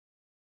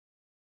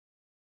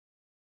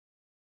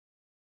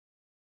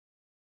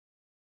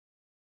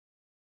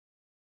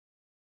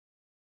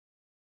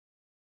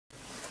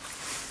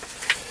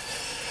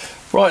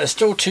Right, it's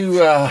still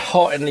too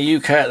hot in the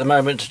UK at the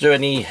moment to do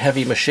any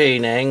heavy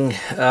machining.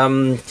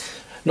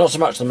 Not so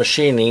much the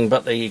machining,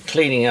 but the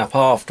cleaning up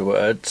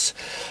afterwards.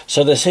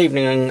 So this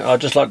evening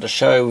I'd just like to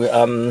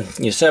show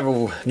you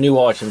several new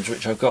items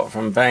which I've got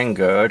from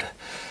Banggood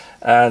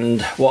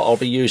and what I'll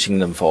be using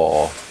them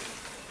for.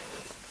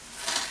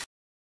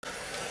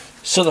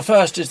 So the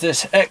first is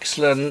this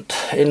excellent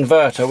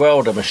inverter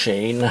welder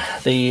machine,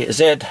 the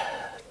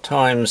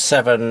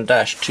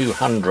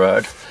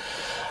ZXY-200.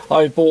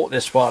 I bought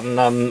this one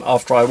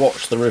after I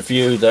watched the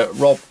review that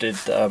Rob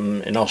did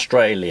in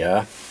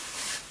Australia,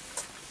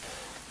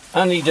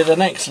 and he did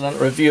an excellent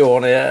review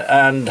on it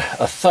and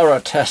a thorough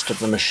test of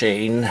the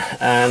machine,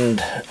 and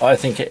I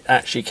think it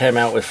actually came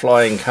out with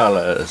flying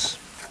colours.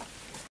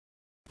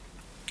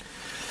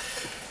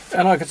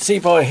 And I could see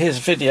by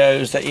his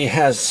videos that he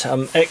has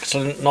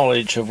excellent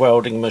knowledge of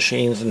welding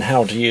machines and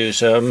how to use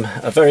them.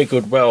 A very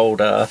good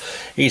welder.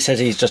 He says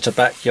he's just a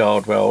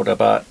backyard welder,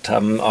 but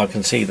I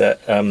can see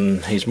that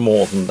he's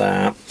more than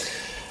that.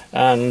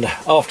 And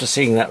after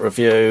seeing that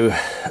review,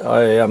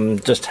 I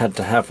just had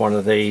to have one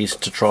of these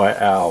to try it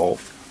out.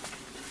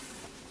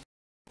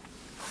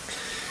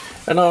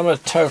 And I'm a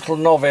total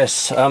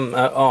novice at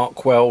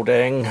arc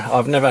welding.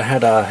 I've never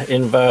had an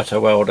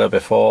inverter welder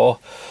before.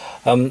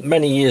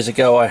 Many years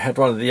ago I had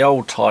one of the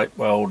old type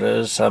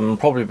welders,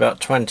 probably about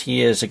 20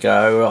 years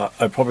ago.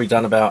 I'd probably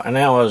done about an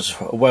hour's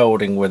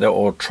welding with it,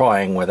 or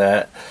trying with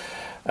it,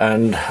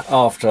 and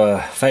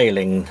after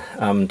failing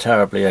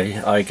terribly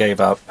I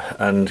gave up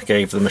and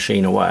gave the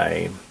machine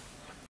away.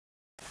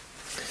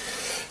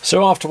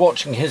 So after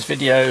watching his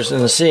videos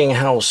and seeing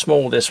how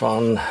small this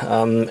one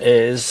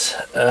is,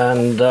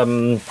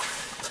 and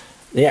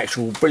the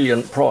actual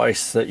brilliant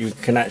price that you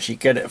can actually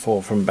get it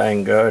for from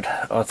Banggood,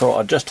 I thought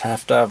I'd just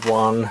have to have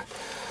one,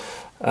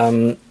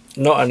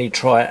 not only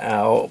try it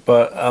out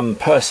but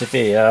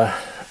persevere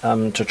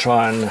to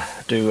try and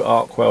do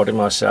arc welding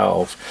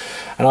myself.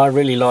 And I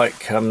really like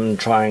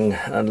trying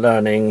and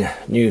learning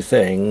new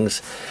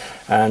things,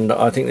 and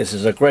I think this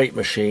is a great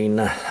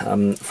machine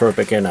for a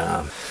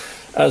beginner,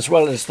 as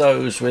well as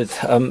those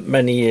with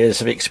many years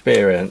of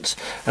experience.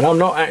 And I'm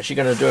not actually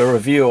going to do a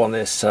review on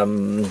this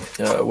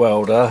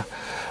welder.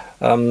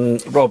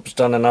 Rob's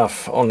done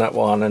enough on that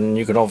one, and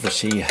you can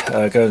obviously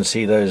go and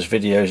see those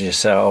videos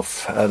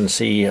yourself and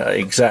see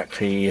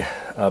exactly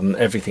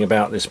everything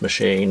about this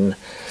machine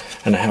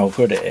and how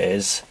good it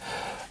is.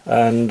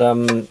 And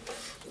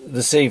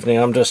this evening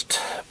I'm just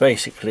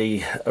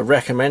basically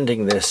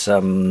recommending this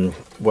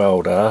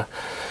welder.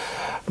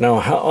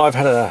 Now I've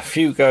had a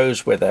few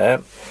goes with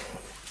it,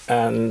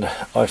 and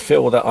I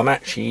feel that I'm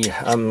actually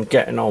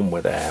getting on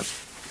with it.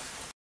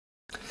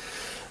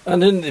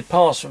 And in the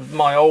past with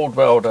my old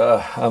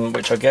welder,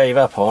 which I gave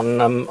up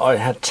on, I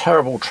had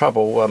terrible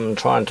trouble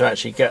trying to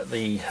actually get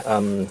the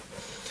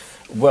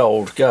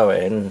weld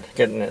going,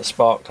 getting it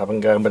sparked up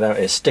and going without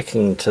it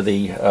sticking to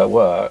the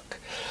work.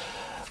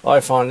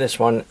 I find this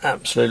one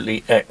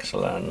absolutely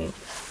excellent.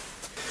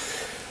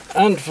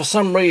 And for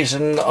some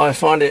reason I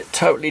find it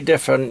totally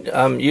different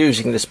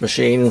using this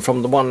machine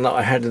from the one that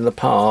I had in the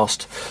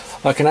past.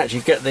 I can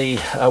actually get the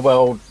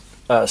weld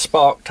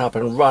sparked up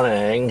and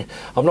running.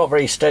 I'm not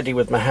very steady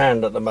with my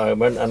hand at the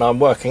moment, and I'm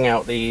working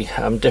out the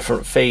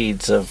different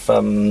feeds of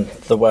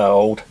the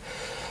weld,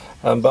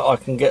 but I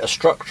can get a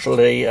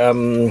structurally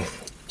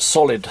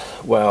solid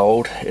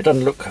weld. It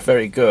doesn't look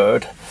very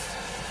good.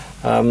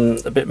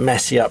 A bit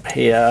messy up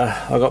here.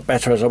 I got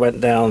better as I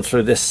went down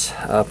through this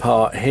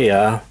part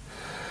here,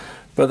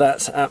 but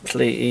that's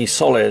absolutely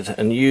solid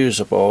and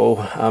usable,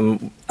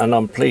 and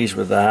I'm pleased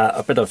with that.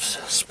 A bit of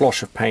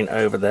splosh of paint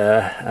over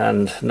there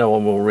and no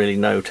one will really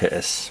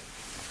notice.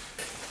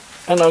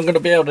 And I'm going to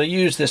be able to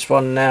use this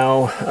one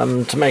now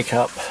to make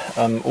up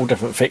all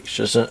different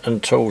fixtures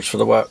and tools for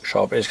the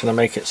workshop. It's going to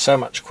make it so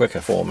much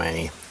quicker for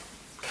me.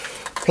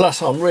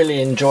 Plus I'm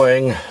really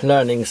enjoying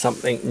learning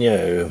something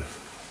new.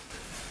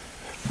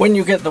 When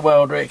you get the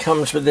welder, it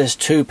comes with this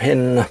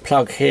 2-pin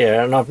plug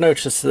here, and I've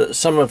noticed that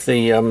some of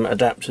the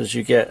adapters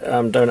you get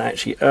don't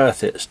actually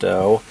earth it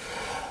still,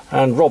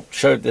 and Rob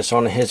showed this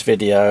on his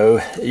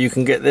video. You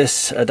can get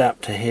this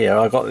adapter here.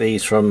 I got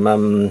these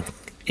from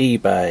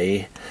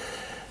eBay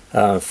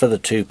for the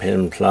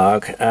 2-pin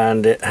plug,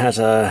 and it has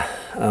a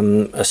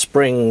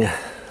spring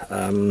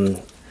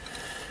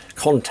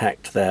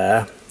contact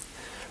there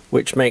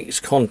which makes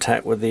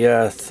contact with the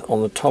earth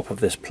on the top of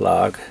this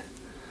plug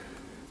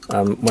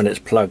when it's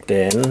plugged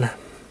in.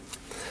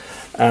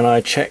 And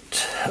I checked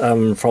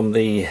from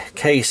the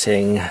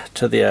casing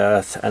to the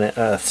earth, and it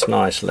earths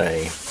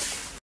nicely.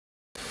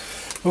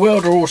 The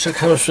welder also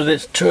comes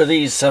with two of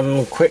these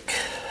quick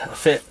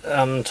fit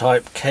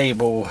type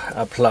cable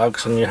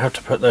plugs, and you have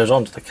to put those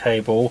onto the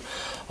cable.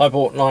 I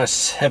bought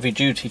nice heavy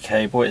duty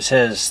cable. It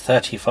says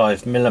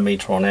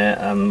 35mm on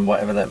it,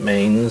 whatever that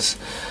means,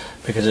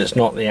 because it's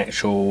not the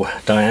actual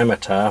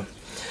diameter.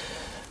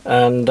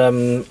 And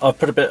I've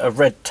put a bit of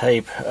red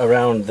tape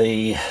around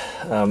the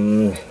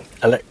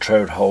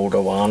electrode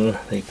holder one,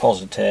 the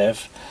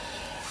positive,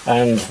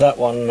 and that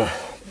one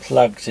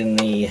plugs in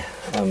the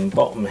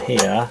bottom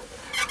here,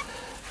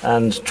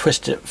 and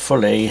twist it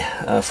fully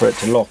for it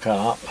to lock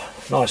up.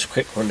 Nice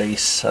quick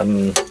release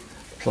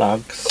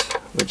plugs,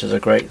 which is a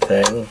great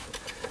thing,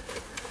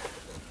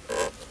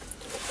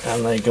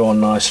 and they go on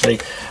nicely.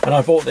 And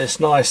I bought this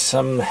nice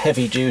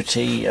heavy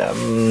duty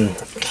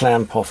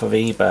clamp off of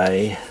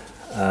eBay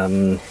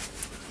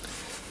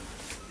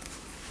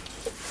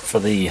for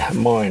the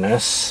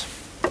minus,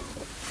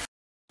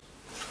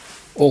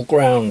 or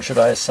ground should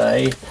I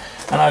say.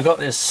 And I got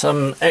this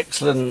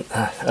excellent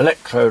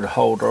electrode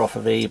holder off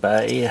of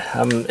eBay.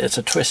 It's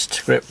a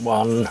twist grip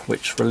one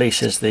which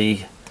releases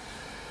the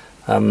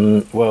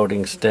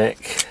welding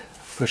stick.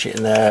 Push it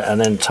in there and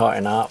then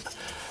tighten up.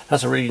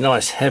 That's a really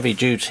nice heavy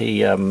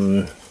duty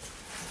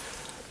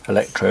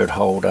electrode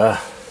holder,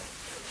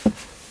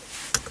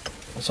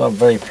 so I'm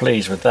very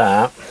pleased with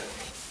that.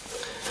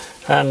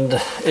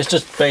 And it's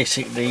just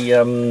basically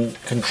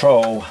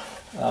control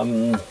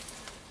on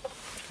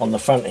the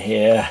front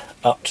here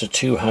up to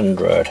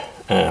 200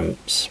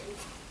 amps.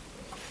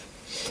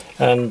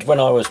 And when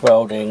I was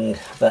welding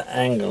the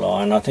angle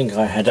iron, I think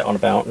I had it on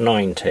about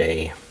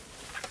 90.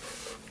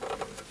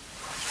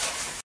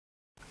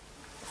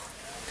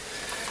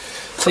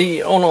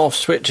 The on-off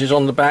switch is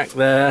on the back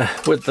there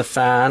with the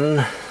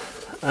fan,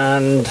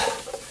 and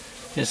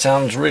it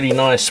sounds really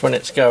nice when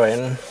it's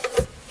going.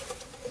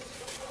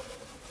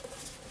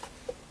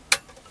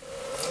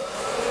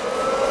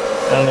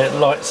 And it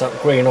lights up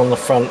green on the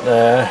front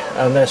there,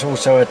 and there's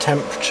also a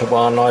temperature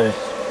one I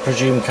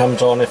presume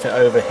comes on if it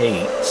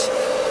overheats.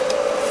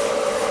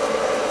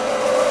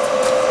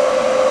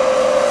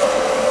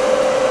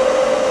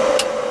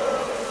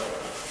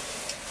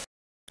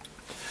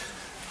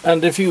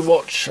 And if you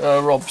watch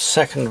Rob's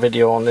second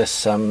video on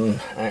this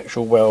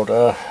actual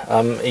welder,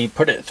 he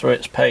put it through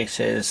its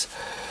paces,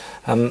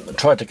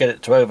 tried to get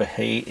it to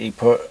overheat. He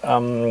put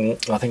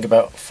I think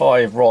about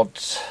 5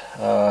 rods,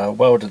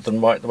 welded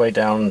them right the way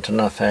down to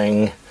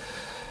nothing,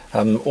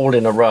 all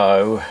in a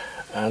row,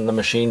 and the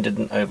machine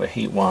didn't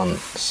overheat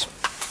once.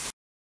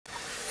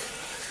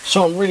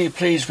 So I'm really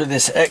pleased with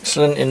this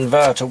excellent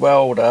inverter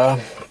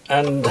welder,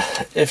 and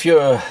if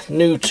you're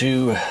new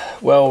to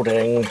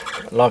welding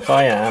like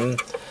I am,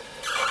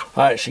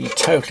 I actually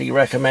totally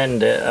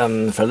recommend it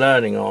for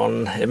learning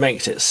on. It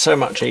makes it so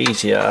much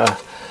easier,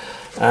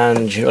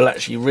 and you'll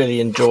actually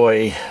really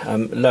enjoy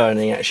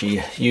learning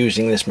actually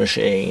using this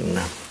machine.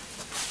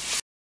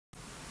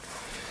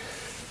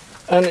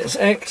 And it's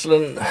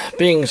excellent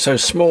being so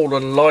small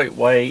and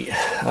lightweight.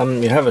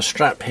 You have a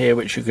strap here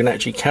which you can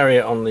actually carry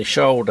it on the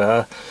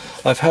shoulder.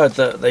 I've heard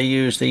that they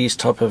use these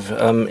type of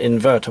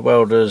inverter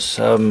welders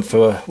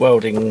for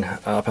welding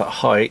up at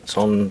heights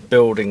on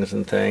buildings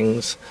and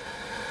things.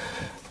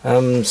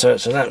 So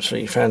it's an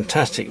absolutely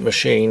fantastic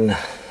machine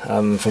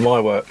for my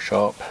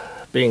workshop.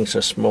 Being so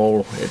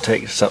small, it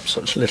takes up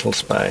such little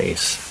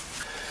space.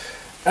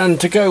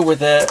 And to go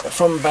with it,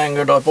 from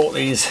Banggood I bought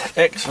these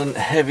excellent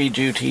heavy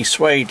duty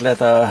suede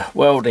leather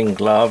welding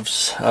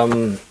gloves.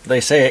 They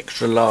say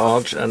extra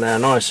large and they're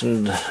nice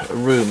and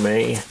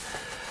roomy.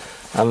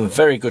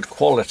 Very good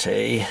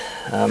quality.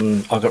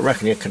 I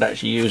reckon you could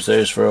actually use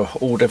those for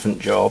all different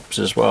jobs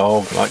as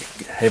well, like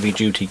heavy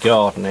duty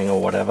gardening or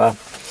whatever.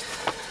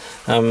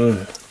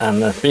 And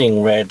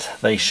being red,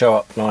 they show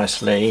up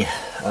nicely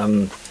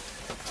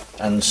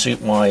and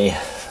suit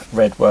my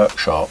red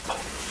workshop.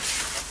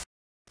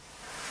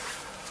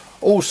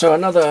 Also,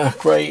 another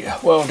great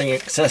welding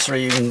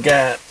accessory you can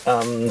get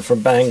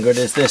from Banggood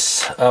is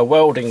this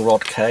welding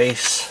rod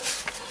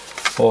case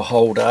or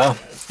holder.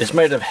 It's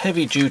made of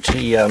heavy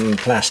duty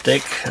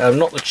plastic,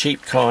 not the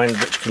cheap kind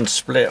which can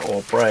split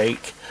or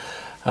break.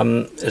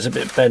 It's a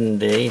bit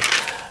bendy.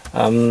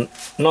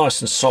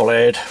 Nice and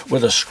solid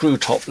with a screw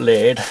top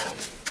lid,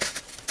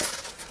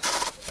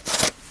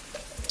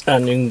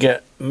 and you can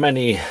get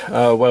many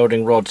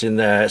welding rods in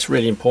there. It's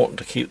really important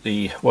to keep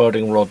the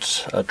welding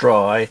rods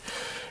dry.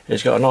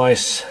 It's got a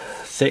nice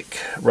thick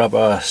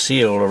rubber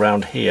seal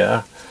around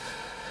here,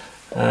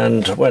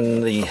 and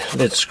when the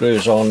lid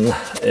screws on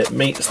it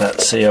meets that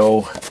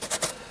seal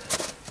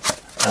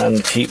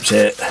and keeps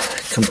it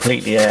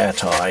completely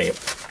airtight.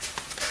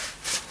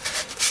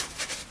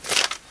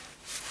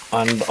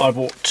 And I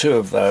bought 2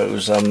 of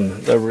those.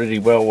 They're really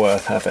well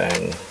worth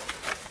having.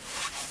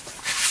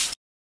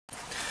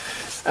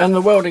 And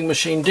the welding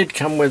machine did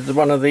come with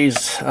one of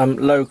these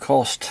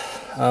low-cost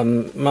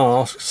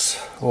masks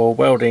or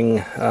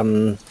welding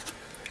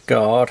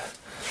guard.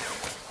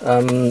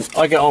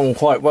 I get on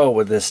quite well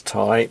with this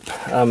type,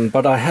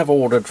 but I have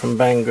ordered from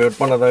Banggood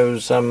one of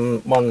those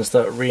ones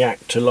that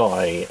react to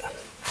light.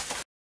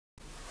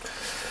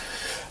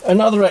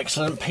 Another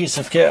excellent piece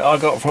of kit I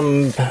got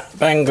from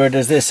Banggood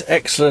is this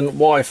excellent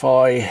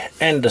Wi-Fi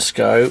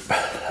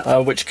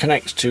Endoscope, which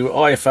connects to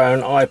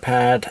iPhone,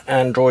 iPad,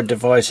 Android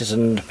devices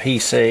and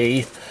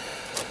PC.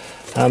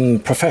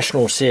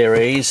 Professional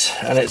series,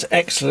 and it's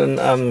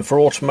excellent for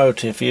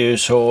automotive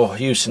use or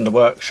use in the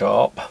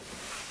workshop.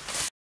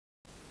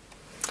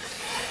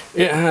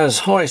 It has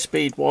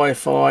high-speed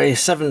Wi-Fi,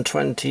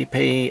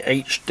 720p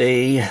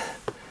HD,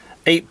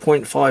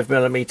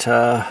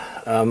 8.5mm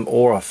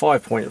or a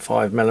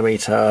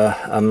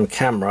 5.5mm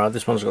camera.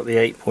 This one's got the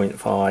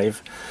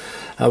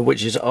 8.5,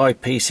 which is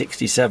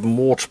IP67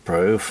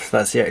 waterproof.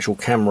 That's the actual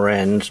camera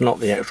end, not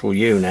the actual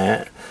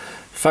unit.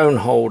 Phone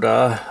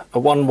holder, a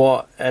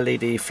 1-watt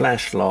LED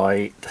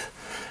flashlight,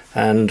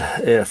 and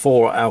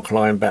 4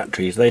 alkaline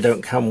batteries. They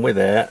don't come with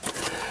it,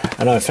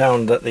 and I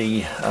found that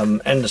the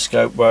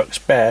endoscope works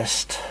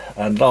best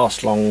and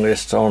lasts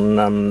longest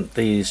on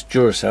these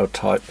Duracell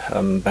type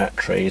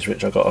batteries,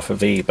 which I got off of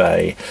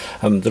eBay,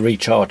 the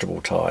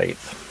rechargeable type.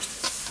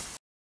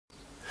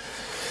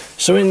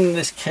 So in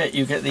this kit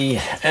you get the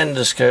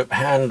endoscope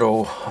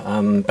handle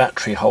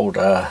battery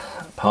holder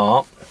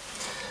part.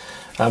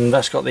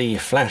 That's got the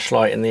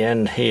flashlight in the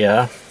end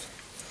here,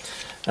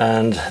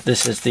 and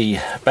this is the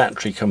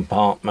battery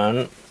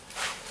compartment,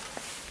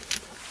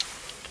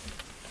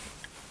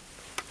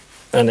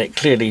 and it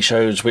clearly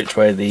shows which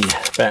way the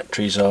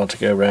batteries are to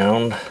go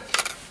round.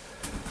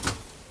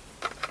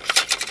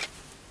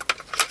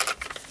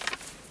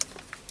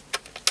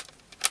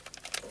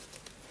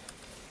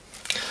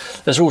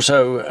 There's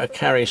also a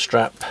carry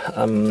strap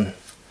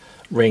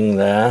ring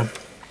there.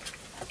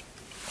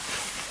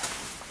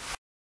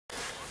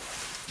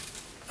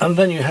 And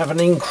then you have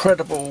an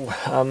incredible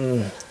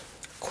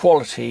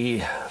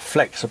quality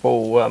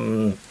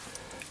flexible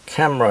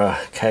camera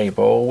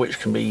cable, which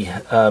can be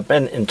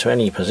bent into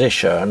any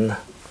position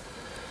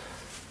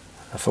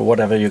for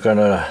whatever you're going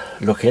to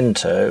look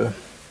into.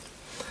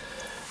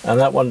 And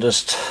that one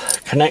just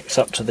connects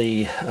up to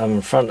the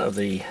front of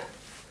the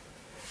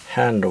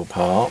handle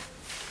part.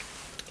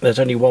 There's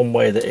only one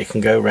way that it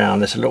can go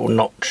round. There's a little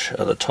notch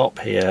at the top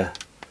here,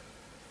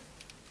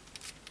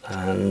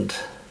 and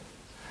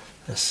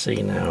let's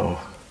see now.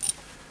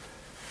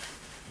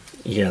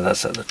 Yeah,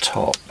 that's at the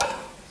top.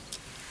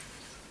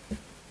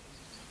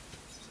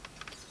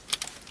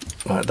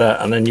 Like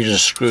that, and then you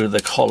just screw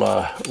the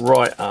collar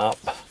right up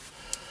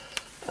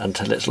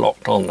until it's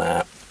locked on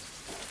there.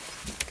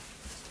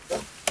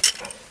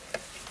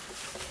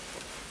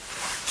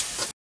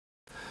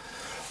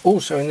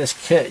 Also in this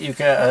kit you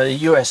get a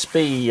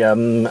USB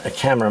a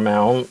camera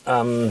mount,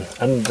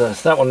 and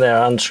that one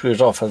there unscrews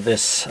off of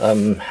this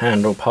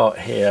handle part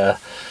here,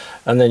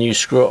 and then you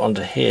screw it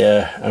onto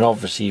here, and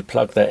obviously you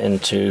plug that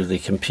into the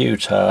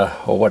computer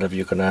or whatever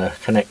you're going to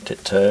connect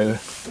it to,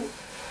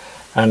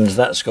 and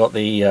that's got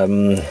the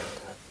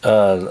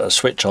a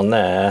switch on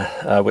there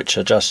which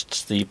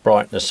adjusts the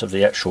brightness of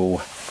the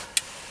actual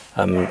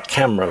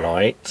camera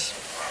lights.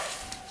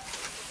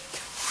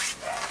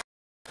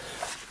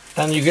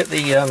 And you get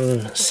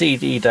the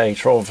CD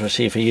data,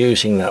 obviously, for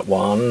using that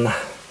one.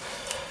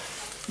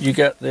 You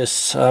get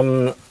this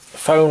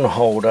phone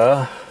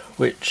holder,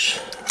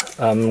 which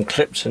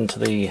clips into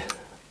the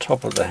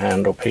top of the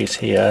handle piece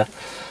here.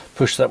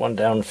 Push that one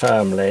down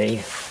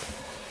firmly,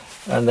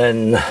 and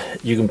then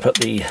you can put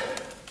the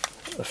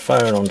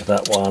phone onto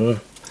that one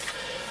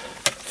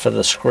for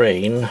the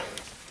screen.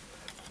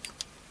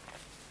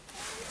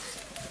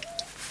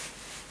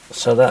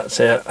 So that's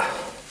it,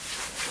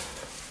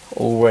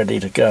 all ready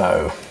to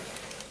go.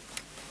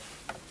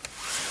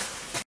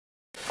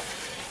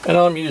 And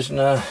I'm using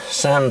a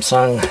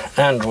Samsung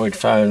Android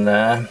phone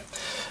there,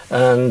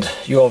 and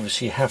you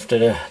obviously have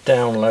to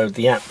download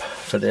the app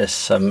for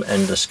this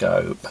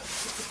endoscope.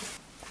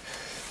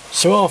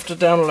 So after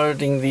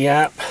downloading the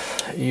app,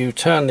 you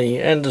turn the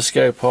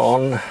endoscope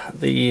on.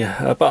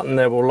 The button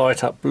there will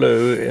light up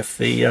blue if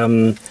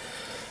the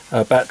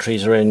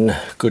batteries are in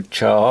good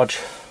charge,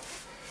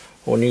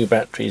 or new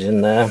batteries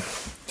in there.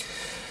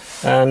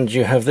 And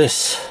you have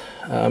this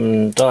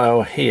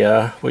dial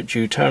here, which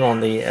you turn on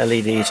the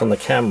LEDs on the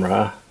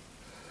camera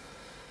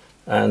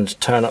and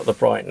turn up the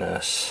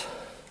brightness.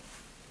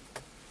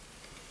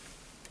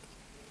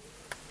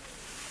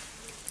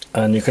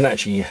 And you can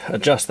actually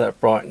adjust that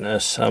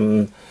brightness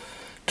to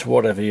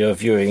whatever you're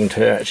viewing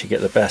to actually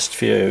get the best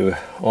view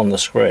on the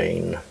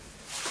screen.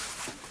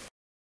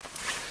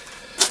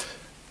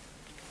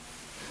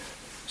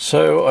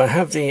 So I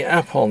have the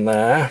app on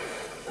there,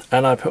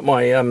 and I put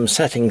my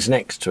settings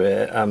next to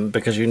it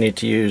because you need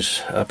to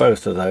use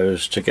both of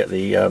those to get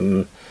the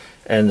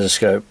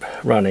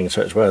endoscope running,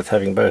 so it's worth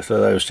having both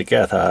of those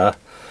together.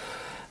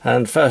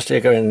 And firstly I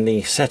go in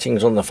the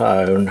settings on the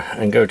phone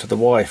and go to the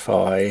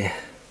Wi-Fi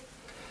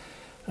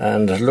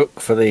and look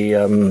for the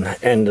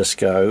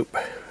endoscope.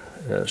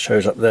 It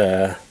shows up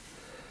there.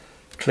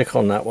 Click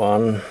on that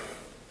one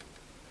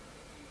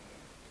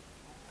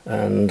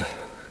and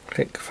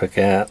click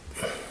forget.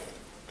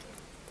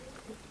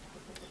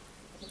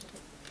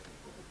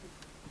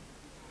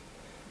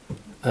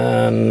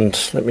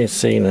 And let me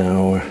see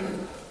now.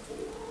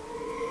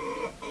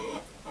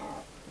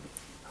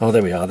 Oh,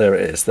 there we are, there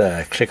it is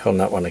there. Click on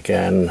that one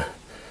again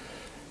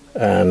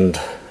and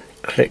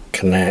click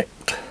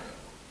connect,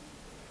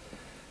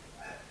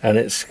 and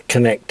it's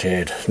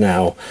connected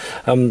now.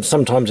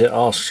 Sometimes it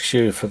asks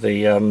you for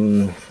the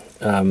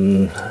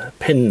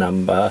PIN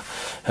number,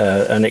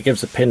 and it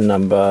gives the PIN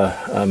number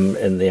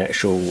in the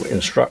actual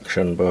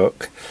instruction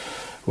book,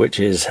 which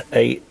is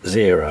 8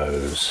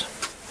 zeros.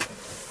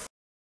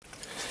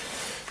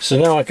 So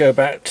now I go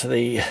back to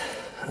the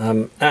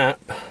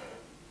app,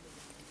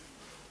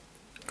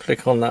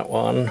 click on that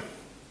one,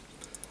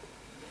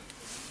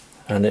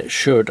 and it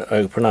should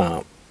open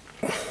up.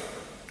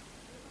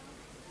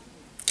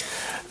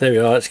 There we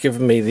are, it's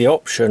given me the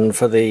option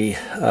for the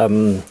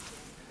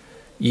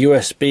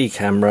USB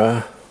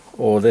camera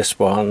or this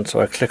one, so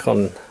I click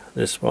on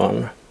this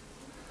one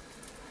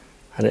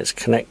and it's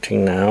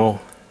connecting now.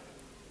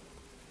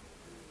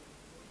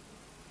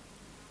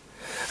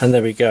 And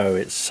there we go,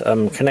 it's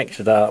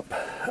connected up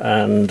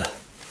and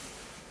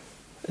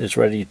is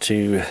ready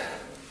to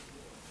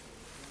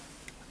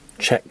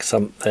check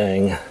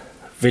something,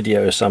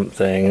 video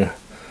something,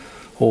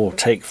 or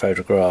take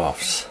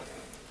photographs.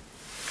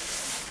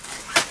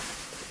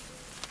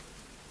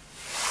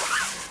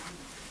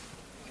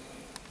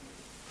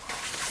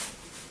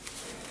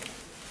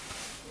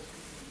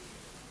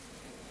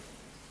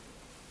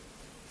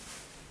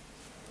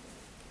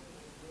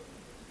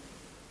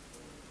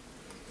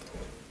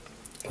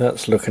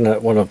 That's looking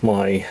at one of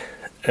my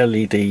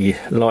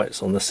LED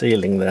lights on the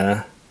ceiling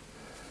there,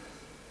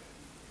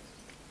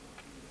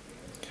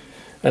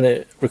 and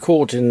it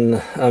records in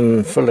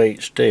full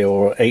HD,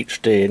 or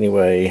HD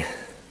anyway,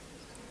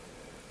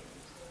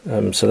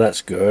 so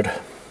that's good.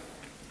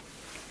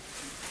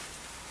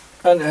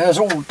 And it has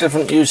all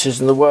different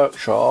uses in the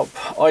workshop.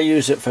 I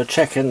use it for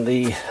checking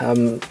the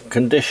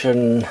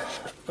condition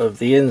of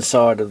the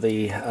inside of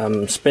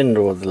the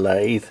spindle of the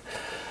lathe.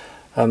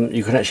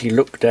 You can actually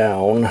look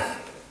down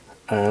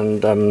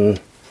and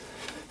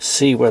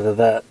see whether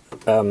that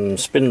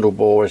spindle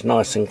bore is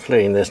nice and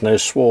clean. There's no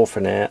swarf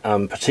in it,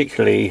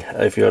 particularly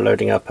if you're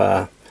loading up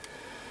a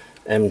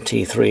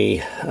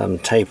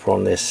MT3 taper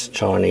on this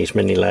Chinese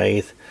mini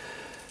lathe.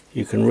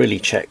 You can really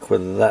check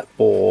whether that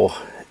bore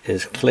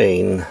is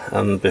clean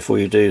before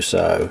you do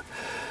so.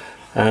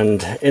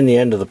 And in the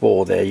end of the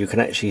bore there you can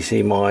actually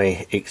see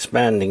my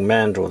expanding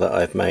mandrel that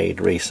I've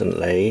made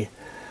recently.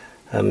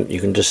 You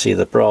can just see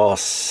the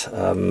brass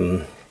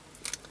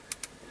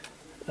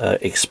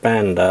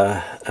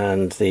expander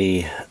and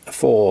the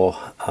four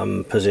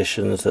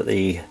positions that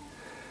the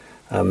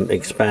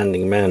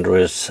expanding mandrel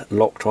is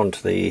locked onto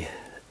the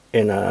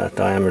inner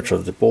diameter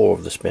of the bore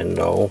of the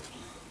spindle.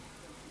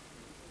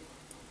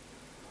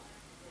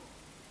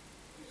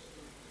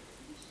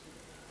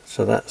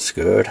 So that's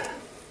good,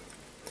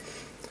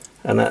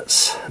 and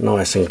that's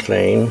nice and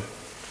clean.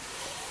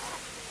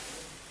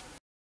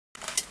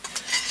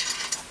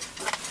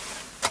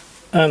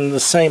 And the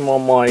same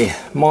on my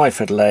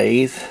Myford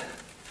lathe.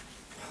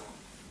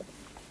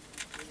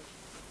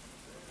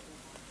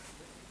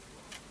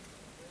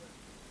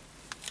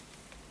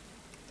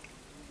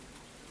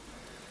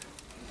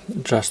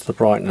 Adjust the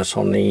brightness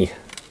on the,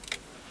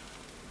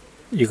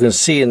 you can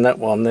see in that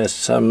one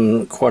there's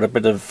quite a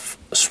bit of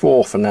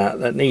swarf in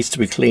that needs to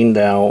be cleaned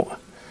out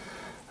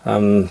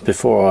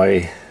before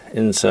I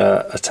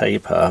insert a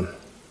taper.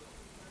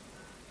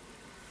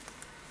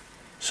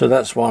 So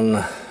that's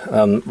one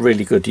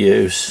really good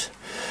use.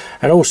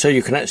 And also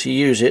you can actually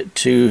use it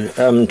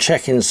to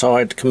check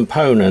inside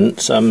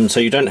components, so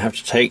you don't have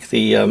to take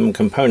the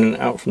component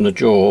out from the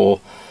jaw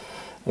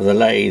of the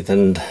lathe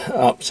and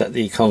upset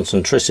the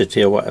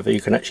concentricity or whatever. You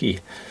can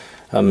actually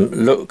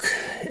look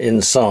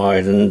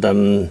inside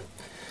and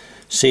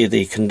see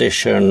the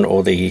condition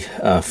or the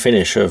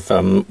finish of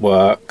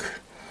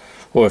work,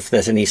 or if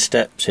there's any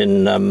steps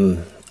in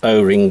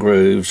O-ring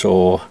grooves,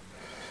 or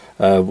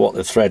what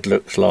the thread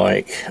looks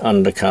like,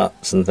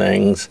 undercuts and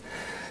things.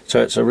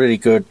 So it's a really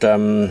good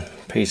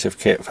piece of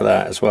kit for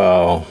that as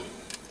well.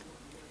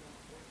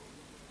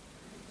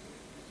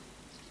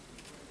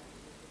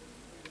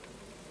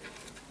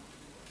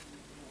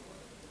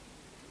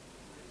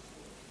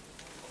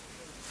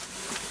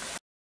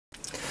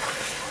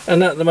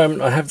 And at the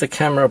moment I have the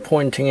camera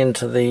pointing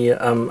into the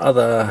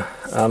other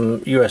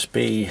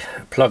USB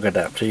plug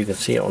adapter. You can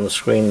see it on the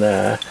screen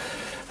there.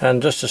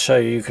 And just to show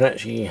you, you can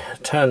actually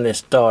turn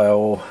this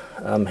dial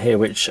here,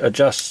 which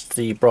adjusts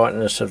the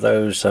brightness of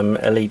those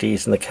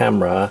LEDs in the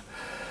camera,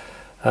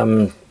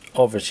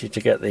 obviously to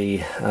get the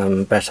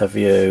better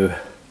view.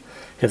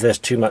 If there's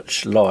too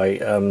much light,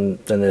 then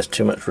there's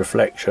too much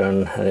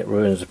reflection and it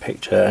ruins the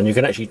picture. And you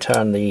can actually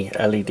turn the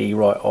LED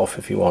right off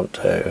if you want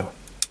to.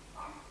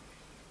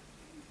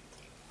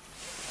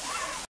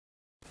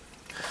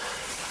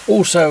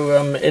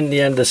 Also in the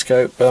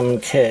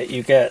endoscope kit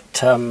you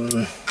get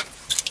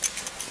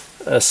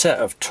a set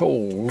of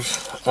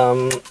tools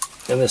in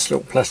this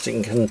little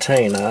plastic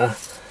container.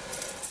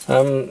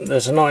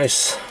 There's a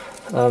nice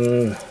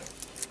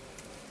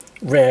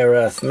rare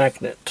earth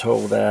magnet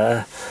tool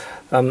there.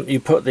 You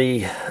put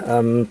the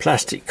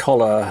plastic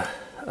collar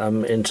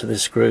into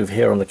this groove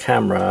here on the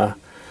camera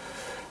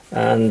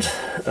and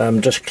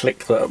just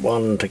click that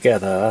one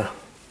together.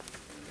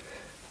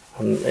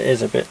 It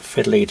is a bit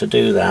fiddly to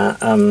do that,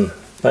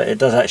 but it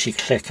does actually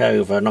click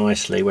over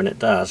nicely when it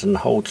does and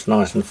holds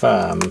nice and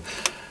firm.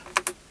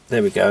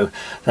 There we go,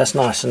 that's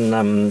nice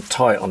and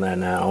tight on there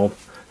now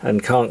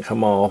and can't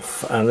come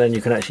off, and then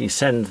you can actually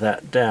send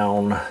that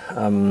down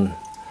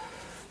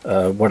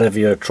whatever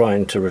you're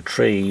trying to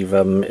retrieve.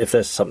 If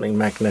there's something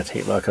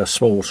magnetic like a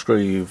small screw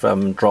you've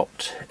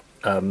dropped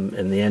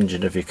in the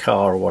engine of your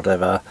car or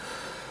whatever,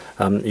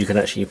 you can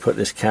actually put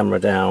this camera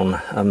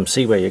down,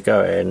 see where you're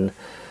going,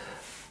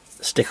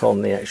 stick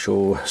on the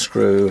actual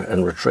screw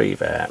and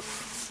retrieve it.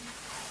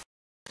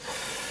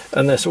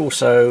 And there's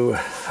also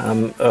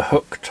a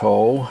hook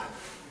tool,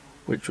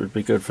 which would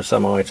be good for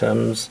some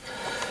items,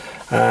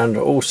 and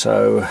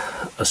also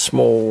a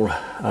small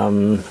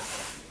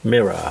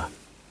mirror.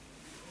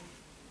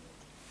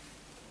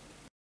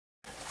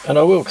 And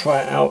I will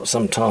try it out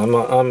sometime.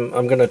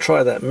 I'm going to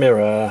try that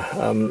mirror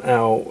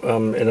out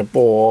in a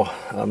bore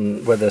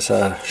where there's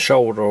a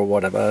shoulder or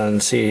whatever,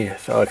 and see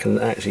if I can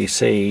actually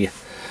see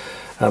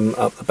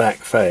up the back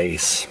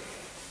face.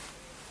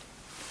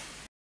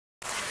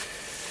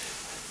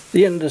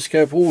 The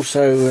endoscope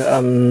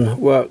also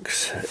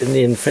works in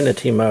the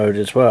infinity mode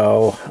as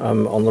well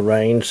on the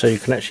range, so you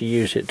can actually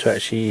use it to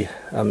actually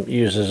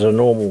use as a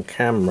normal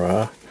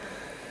camera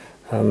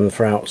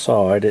for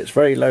outside. It's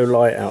very low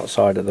light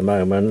outside at the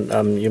moment.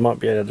 You might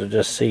be able to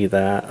just see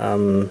that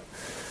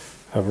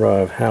a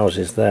row of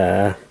houses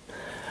there.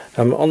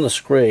 On the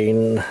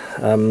screen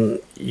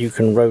you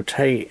can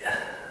rotate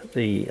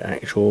the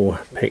actual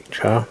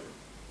picture,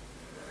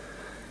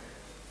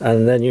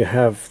 and then you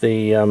have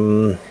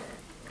the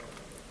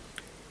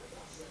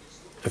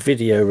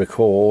video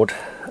record.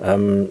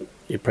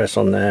 You press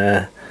on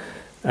there,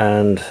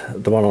 and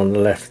the one on the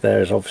left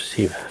there is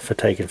obviously for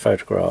taking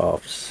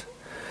photographs.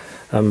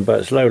 But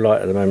it's low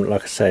light at the moment,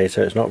 like I say,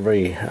 so it's not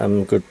very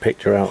good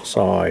picture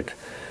outside.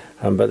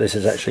 But this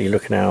is actually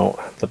looking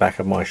out the back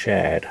of my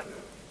shed.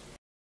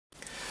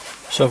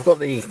 So I've got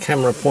the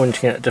camera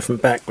pointing at a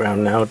different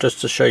background now, just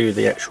to show you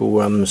the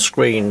actual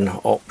screen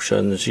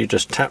options. You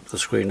just tap the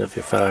screen of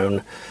your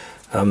phone,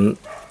 and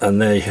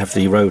there you have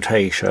the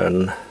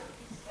rotation,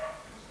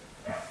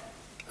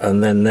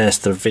 and then there's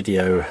the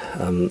video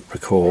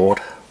record,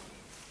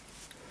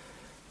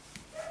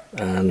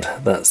 and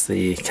that's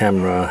the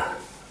camera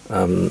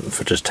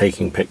for just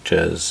taking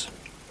pictures.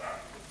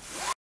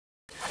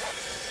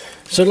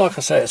 So like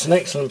I say, it's an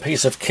excellent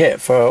piece of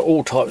kit for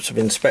all types of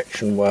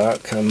inspection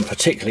work,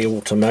 particularly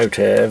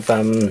automotive.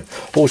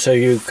 Also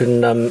you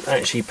can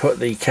actually put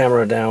the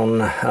camera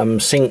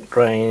down sink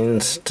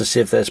drains to see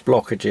if there's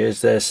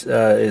blockages.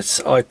 It's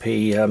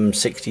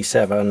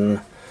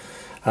IP67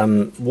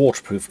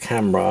 waterproof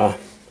camera.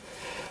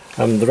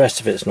 The rest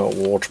of it's not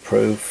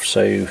waterproof,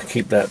 so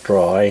keep that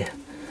dry.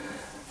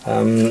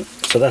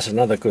 So that's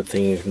another good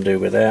thing you can do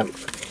with it.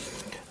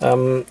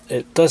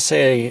 It does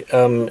say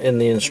in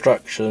the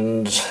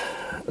instructions,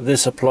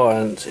 this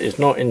appliance is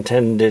not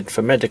intended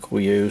for medical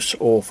use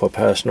or for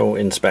personal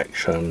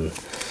inspection.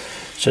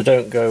 So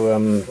don't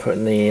go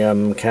putting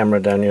the camera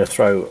down your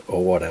throat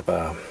or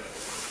whatever.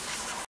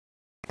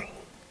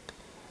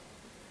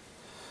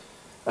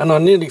 And I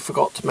nearly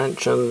forgot to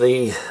mention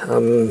the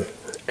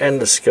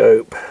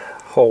endoscope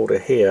holder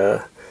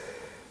here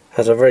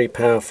has a very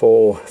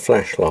powerful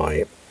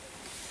flashlight,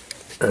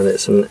 and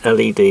it's an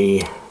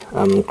LED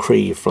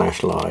Cree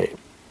flashlight.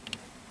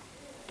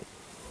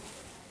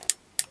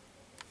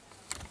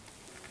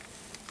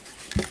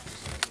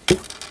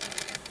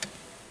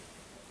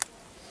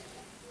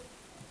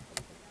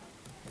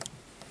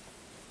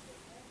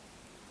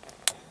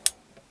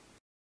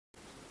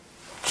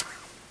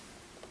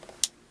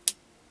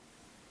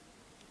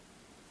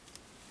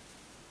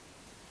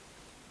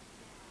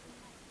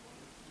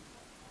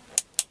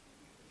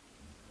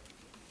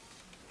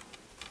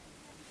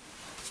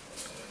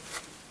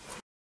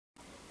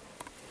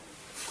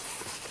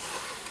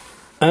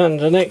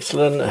 And an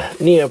excellent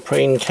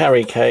neoprene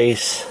carry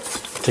case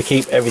to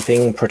keep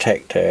everything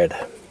protected.